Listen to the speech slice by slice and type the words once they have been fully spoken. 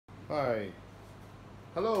Hi,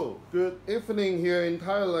 hello, good evening here in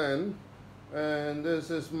Thailand, and this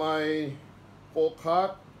is my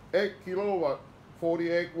GoKart 8 kilowatt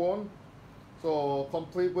 48 watt, so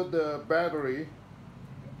complete with the battery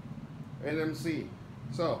NMC.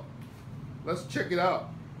 So let's check it out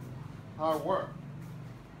how it works.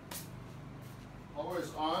 Power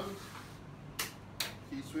is on,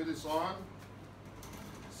 key switch is on,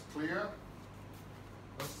 it's clear.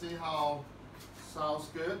 Let's see how sounds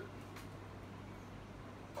good.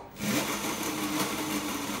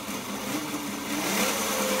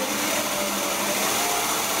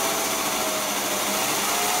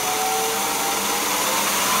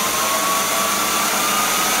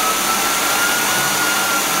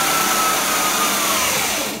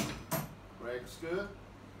 Brakes good.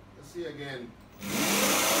 Let's see again. Let's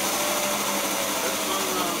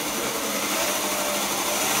run around good.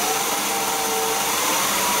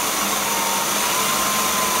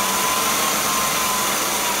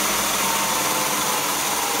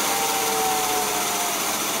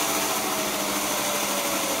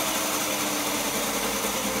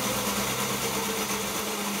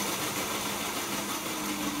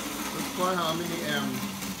 Try how many amp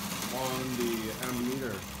on the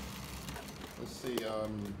ammeter. Let's see how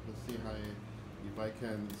if I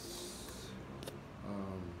can.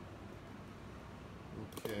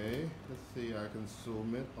 Okay, let's see. I can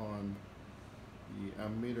zoom it on the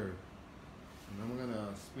ammeter, and I'm gonna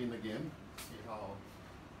spin again. See how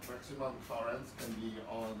maximum current can be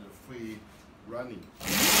on the free running.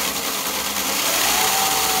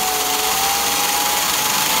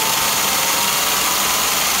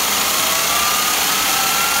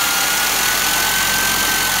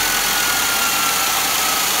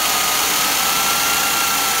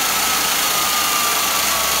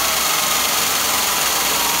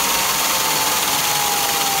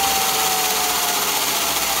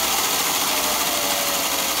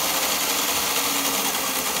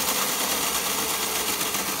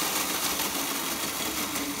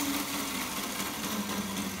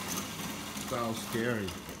 Sounds scary.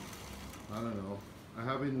 I don't know. I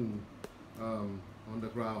haven't on the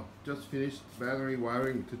ground. Just finished battery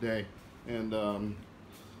wiring today, and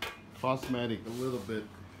cosmetic a little bit.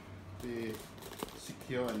 Be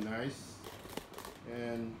secure and nice.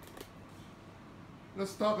 And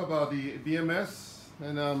let's talk about the BMS.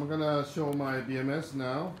 And I'm gonna show my BMS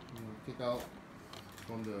now. Take out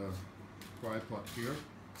from the tripod here.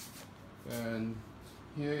 And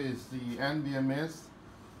here is the NBMS.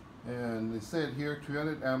 And it said here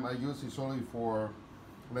 300 amp. I use it only for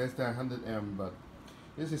less than 100 amp, but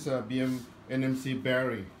this is a BMS NMC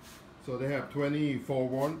Battery. So they have 24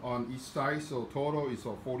 watt on each side, so total is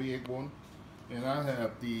a 48 watt. And I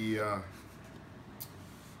have the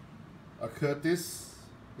a Curtis,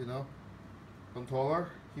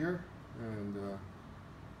 controller here, and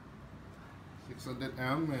 600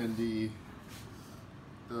 amp, and the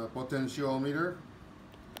potentiometer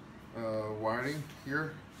wiring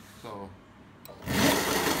here. So, okay,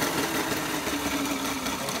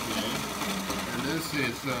 and this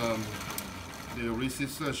is the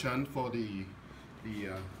resistor shunt for the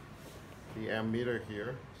ammeter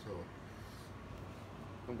here. So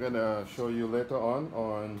I'm gonna show you later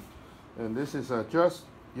on. And this is just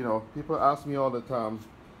people ask me all the time.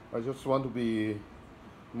 I just want to be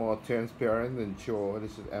more transparent and show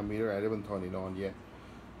this is ammeter. I haven't turned it on yet.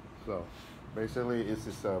 So basically, it's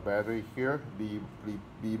this battery here, B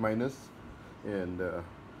minus, and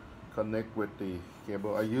connect with the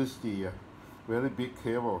cable. I use the very big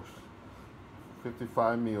cables,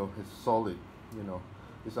 55 mil. It's solid.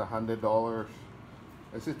 It's $100.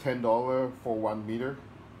 It's $10 for 1 meter.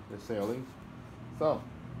 They're selling. So,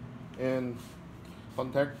 and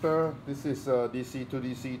contactor. This is DC to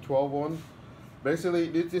DC 12 watt. Basically,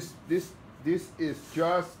 this is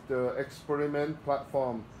just the experiment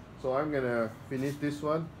platform. So I'm gonna finish this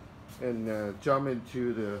one and jump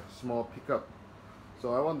into the small pickup.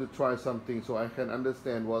 So I want to try something so I can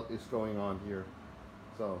understand what is going on here.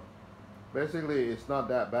 So basically it's not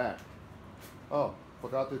that bad. Oh,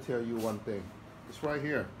 forgot to tell you one thing. It's right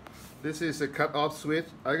here. This is a cut-off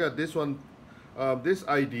switch. I got this one, this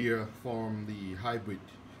idea from the hybrid.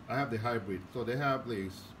 I have the hybrid. So they have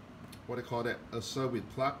this, what they call that, a service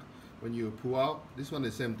plug. When you pull out, this one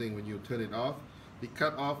is the same thing when you turn it off. The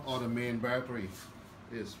cut off on the main battery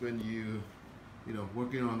is when you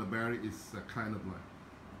working on the battery is kind of like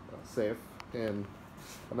safe. And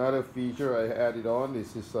another feature I added on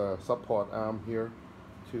is this support arm here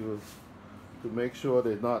to make sure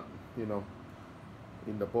they're not in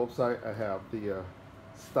the both side. I have the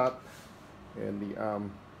stud and the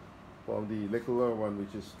arm from the regular one,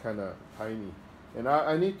 which is kind of tiny. And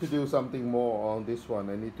I need to do something more on this one.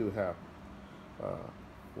 I need to have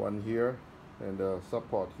one here and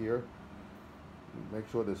support here. Make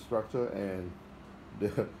sure the structure and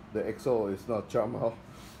the axle is not jump out.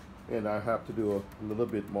 And I have to do a little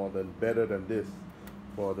bit more than better than this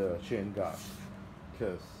for the chain guard,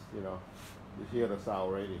 because you know you hear the sound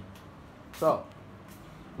already. So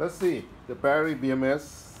let's see the battery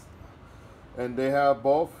BMS, and they have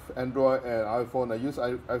both Android and iPhone. I use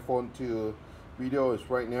iPhone to videos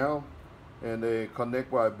right now, and they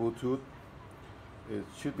connect by Bluetooth. It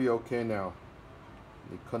should be okay now.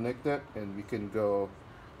 They connected and we can go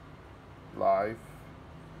live,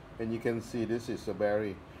 and you can see this is a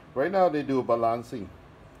battery. Right now they do balancing,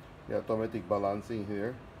 the automatic balancing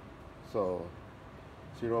here. So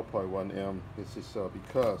 0.1 amp. This is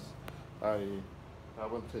because I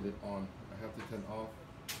haven't turned it on. I have to turn off.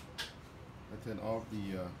 I turn off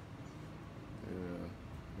the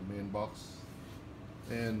main box.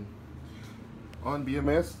 And on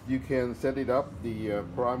BMS you can set it up, the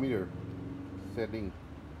parameter setting.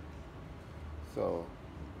 So,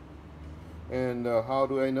 and how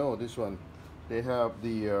do I know this one? They have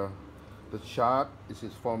the chart. This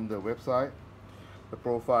is from the website. The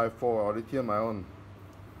profile for lithium ion,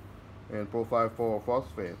 and profile for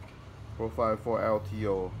phosphate, profile for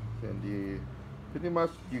LTO, and the pretty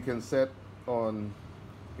much you can set on,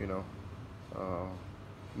 you know,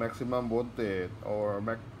 maximum voltage or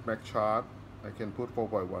max charge. I can put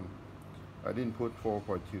 4.1. I didn't put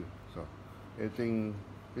 4.2. So everything.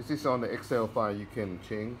 This is on the Excel file. You can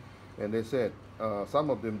change, and they said some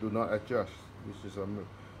of them do not adjust. This is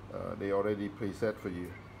they already preset for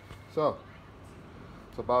you. So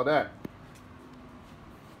it's about that.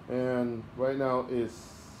 And right now is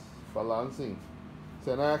balancing.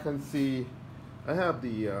 So now I can see I have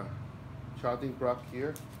the charging plug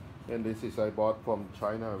here, and this is I bought from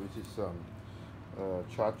China, which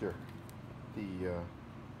is charger, the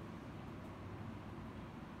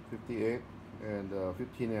 58 and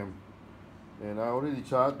 15 amp. And I already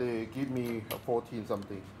charged. They give me 14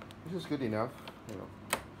 something, which is good enough, you know.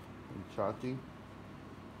 I'm charging,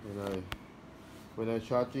 and when I'm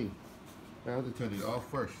charging, I have to turn it off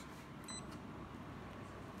first.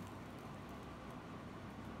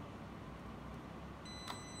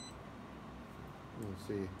 Let's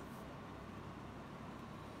see.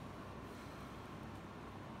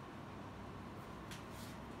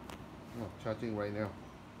 Oh, charging right now.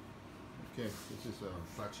 Okay, this is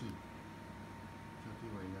flashing.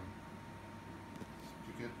 Charging right now.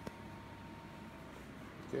 You good?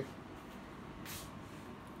 Okay.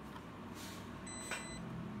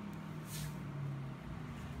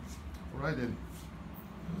 Alright then.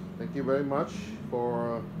 Thank you very much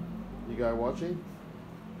for you guys watching.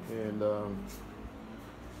 And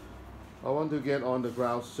I want to get on the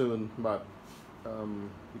ground soon, but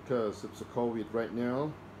because it's a COVID right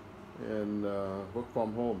now and work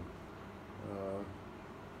from home,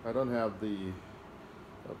 I don't have the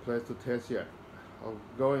place to test yet. I'm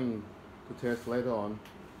going to test later on.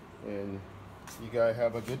 And you guys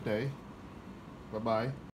have a good day. Bye bye.